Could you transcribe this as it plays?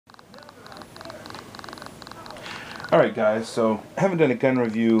Alright guys, so I haven't done a gun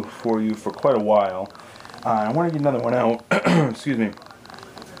review for you for quite a while. I want to get another one out. Excuse me.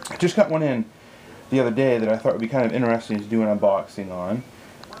 I just got one in the other day that I thought would be kind of interesting to do an unboxing on.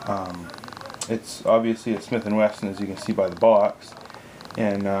 It's obviously a Smith and Wesson, as you can see by the box,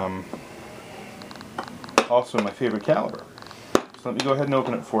 and also my favorite caliber. So let me go ahead and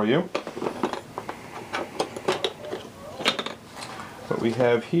open it for you. What we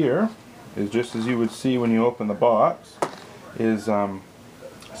have here is, just as you would see when you open the box, is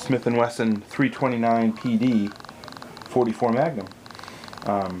Smith and Wesson 329 PD 44 Magnum.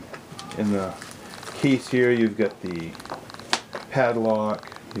 In the case here, you've got the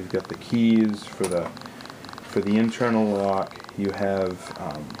padlock, you've got the keys for the internal lock. You have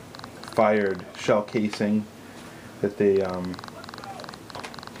fired shell casing that they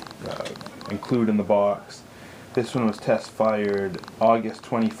include in the box. This one was test fired August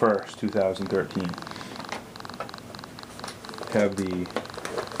 21st, 2013.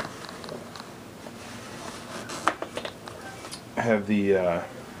 Have the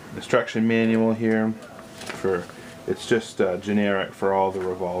instruction manual here. It's just generic for all the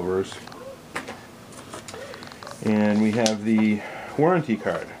revolvers. And we have the warranty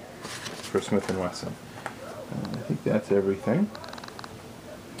card for Smith and Wesson. I think that's everything.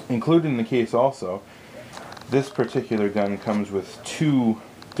 Included in the case also, this particular gun comes with two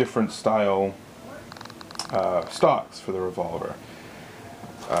different style stocks for the revolver.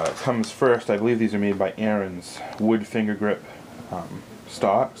 It comes first, I believe these are made by Aaron's, wood finger grip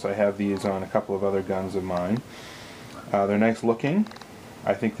stocks. I have these on a couple of other guns of mine. They're nice looking.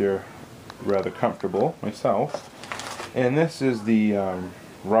 I think they're rather comfortable myself. And this is the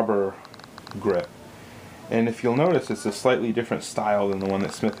rubber grip. And if you'll notice, it's a slightly different style than the one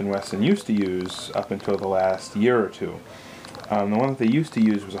that Smith and Wesson used to use up until the last year or two. The one that they used to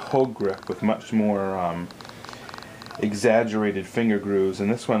use was a Hogue grip with much more exaggerated finger grooves, and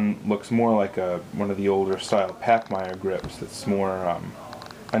this one looks more like one of the older style Pachmeyer grips that's more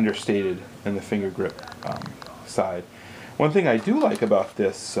understated in the finger grip side. One thing I do like about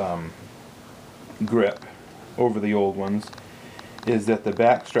this grip over the old ones is that the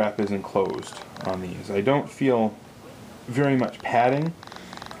back strap isn't closed on these. I don't feel very much padding,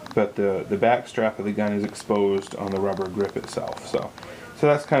 but the back strap of the gun is exposed on the rubber grip itself. So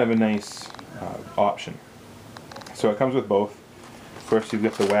that's kind of a nice option. So it comes with both. First you've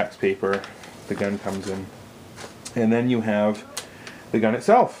got the wax paper, the gun comes in, and then you have the gun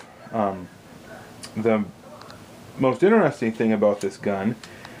itself. The most interesting thing about this gun,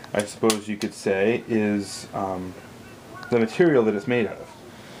 I suppose you could say, is the material that it's made out of.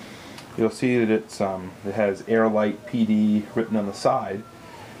 You'll see that it has Airlight PD written on the side,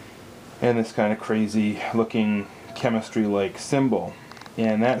 and this kind of crazy looking chemistry-like symbol.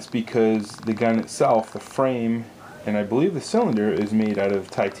 And that's because the gun itself, the frame, and I believe the cylinder, is made out of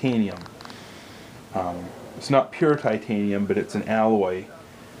titanium. It's not pure titanium, but it's an alloy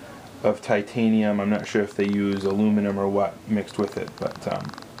of titanium. I'm not sure if they use aluminum or what mixed with it, but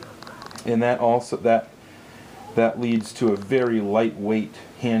and that also that leads to a very lightweight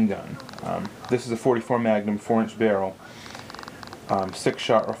handgun. This is a 44 Magnum 4-inch barrel,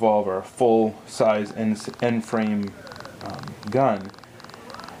 6-shot revolver, full-size end frame gun.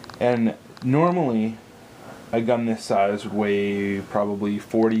 And normally a gun this size would weigh probably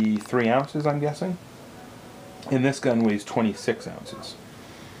 43 ounces, I'm guessing. And this gun weighs 26 ounces.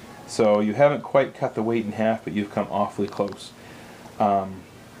 So you haven't quite cut the weight in half, but you've come awfully close.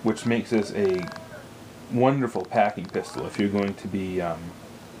 Which makes this a wonderful packing pistol if you're going to be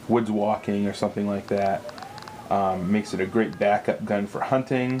woods walking or something like that. Makes it a great backup gun for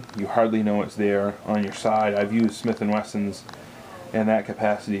hunting. You hardly know it's there on your side. I've used Smith and Wessons in that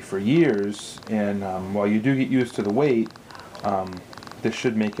capacity for years, and while you do get used to the weight, this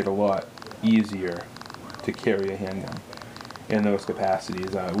should make it a lot easier to carry a handgun in those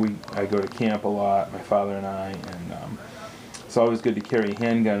capacities. I go to camp a lot, my father and I, and it's always good to carry a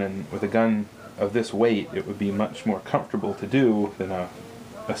handgun, and with a gun of this weight it would be much more comfortable to do than a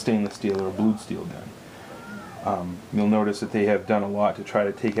stainless steel or a blued steel gun. You'll notice that they have done a lot to try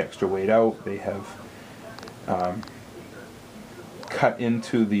to take extra weight out. They have cut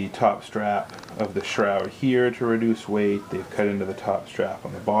into the top strap of the shroud here to reduce weight. They've cut into the top strap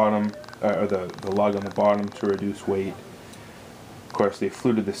on the bottom, or the lug on the bottom, to reduce weight. Of course, they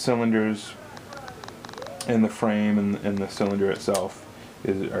fluted the cylinders in the frame, and the cylinder itself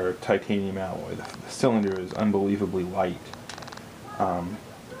are titanium alloy. The cylinder is unbelievably light.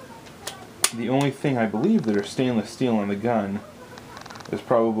 The only thing I believe that are stainless steel on the gun is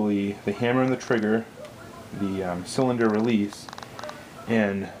probably the hammer and the trigger, the cylinder release,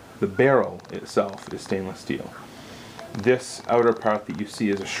 and the barrel itself is stainless steel. This outer part that you see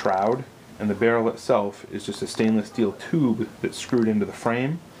is a shroud, and the barrel itself is just a stainless steel tube that's screwed into the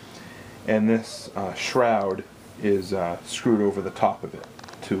frame, and this shroud is screwed over the top of it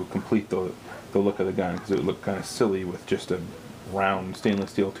to complete the look of the gun, because it would look kind of silly with just a round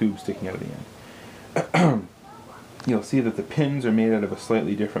stainless steel tube sticking out of the end. You'll see that the pins are made out of a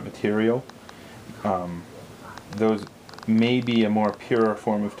slightly different material. Those may be a more pure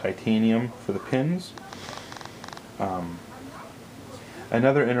form of titanium for the pins.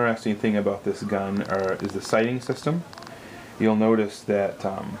 Another interesting thing about this gun is the sighting system. You'll notice that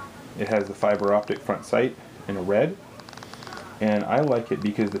it has the fiber optic front sight in a red, and I like it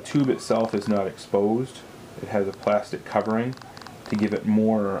because the tube itself is not exposed. It has a plastic covering to give it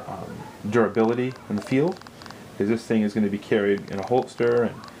more durability in the field, because this thing is going to be carried in a holster,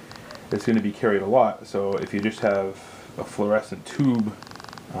 and it's going to be carried a lot. So if you just have a fluorescent tube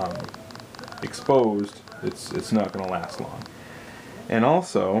exposed, it's not going to last long. And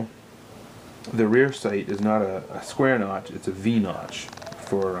also, the rear sight is not a square notch, it's a V notch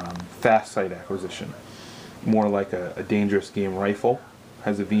for fast sight acquisition. More like a dangerous game rifle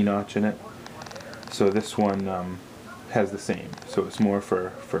has a V notch in it. So this one has the same. So it's more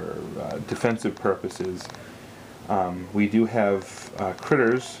for defensive purposes. We do have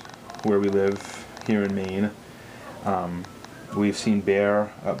critters where we live here in Maine. We've seen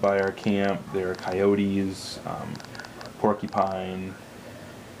bear up by our camp. There are coyotes, porcupine,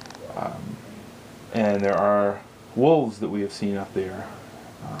 and there are wolves that we have seen up there.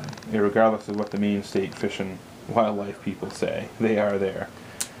 Regardless of what the Maine State Fish and Wildlife people say, they are there.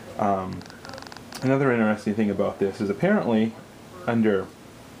 Another interesting thing about this is apparently under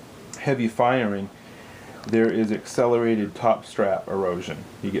heavy firing there is accelerated top strap erosion.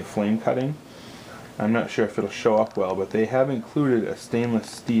 You get flame cutting. I'm not sure if it'll show up well, but they have included a stainless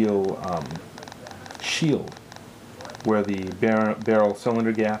steel shield where the barrel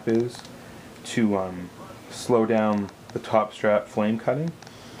cylinder gap is to slow down the top strap flame cutting.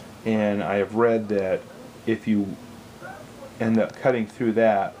 And I have read that if you end up cutting through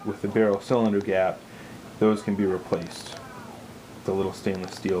that with the barrel cylinder gap, those can be replaced. The little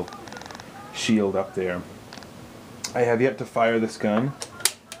stainless steel shield up there. I have yet to fire this gun.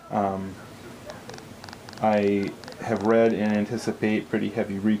 I have read and anticipate pretty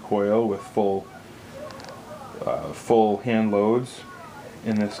heavy recoil with full hand loads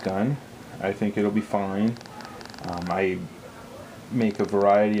in this gun. I think it'll be fine. I make a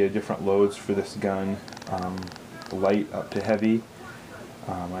variety of different loads for this gun, light up to heavy.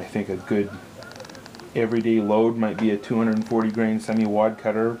 I think a good everyday load might be a 240 grain semi-wad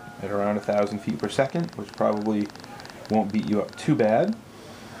cutter at around 1,000 feet per second, which probably won't beat you up too bad.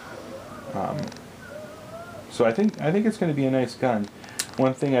 So I think it's going to be a nice gun.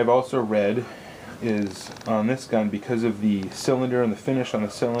 One thing I've also read is on this gun, because of the cylinder and the finish on the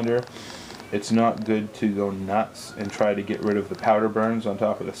cylinder, it's not good to go nuts and try to get rid of the powder burns on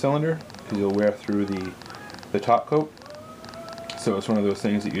top of the cylinder, because you'll wear through the top coat. So it's one of those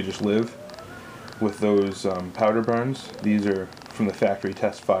things that you just live with those powder burns. These are from the factory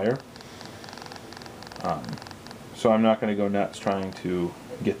test fire. So I'm not going to go nuts trying to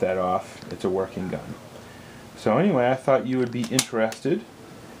get that off. It's a working gun. So anyway, I thought you would be interested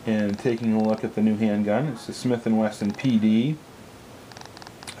in taking a look at the new handgun. It's the Smith and Wesson PD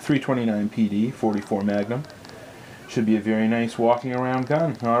 329 PD 44 Magnum. Should be a very nice walking around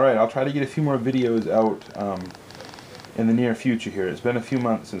gun. Alright, I'll try to get a few more videos out in the near future here. It's been a few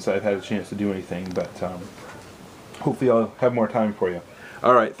months since I've had a chance to do anything, but hopefully I'll have more time for you.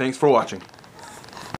 Alright, thanks for watching.